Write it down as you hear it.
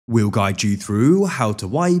We'll guide you through how to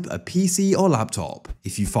wipe a PC or laptop.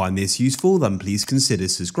 If you find this useful, then please consider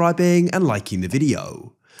subscribing and liking the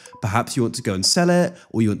video. Perhaps you want to go and sell it,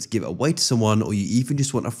 or you want to give it away to someone, or you even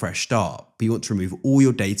just want a fresh start, but you want to remove all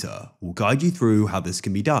your data. We'll guide you through how this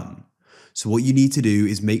can be done. So what you need to do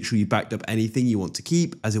is make sure you backed up anything you want to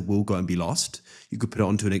keep, as it will go and be lost. You could put it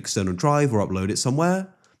onto an external drive or upload it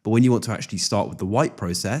somewhere. But when you want to actually start with the wipe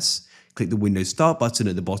process, click the Windows Start button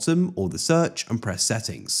at the bottom or the search and press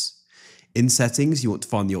Settings. In Settings, you want to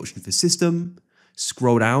find the option for System,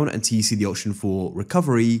 scroll down until you see the option for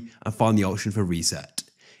Recovery and find the option for Reset.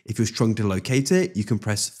 If you're struggling to locate it, you can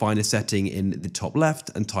press Find a Setting in the top left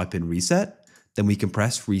and type in Reset. Then we can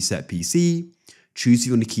press Reset PC. Choose if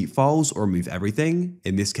you want to keep files or remove everything.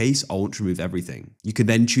 In this case, I want to remove everything. You can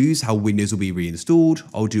then choose how Windows will be reinstalled.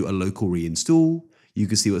 I'll do a local reinstall. You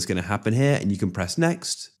can see what's going to happen here and you can press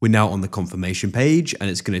Next. We're now on the confirmation page and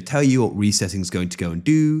it's going to tell you what resetting is going to go and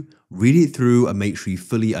do. Read it through and make sure you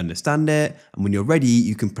fully understand it. And when you're ready,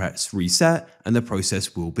 you can press Reset and the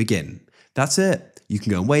process will begin. That's it. You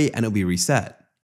can go and wait and it'll be reset.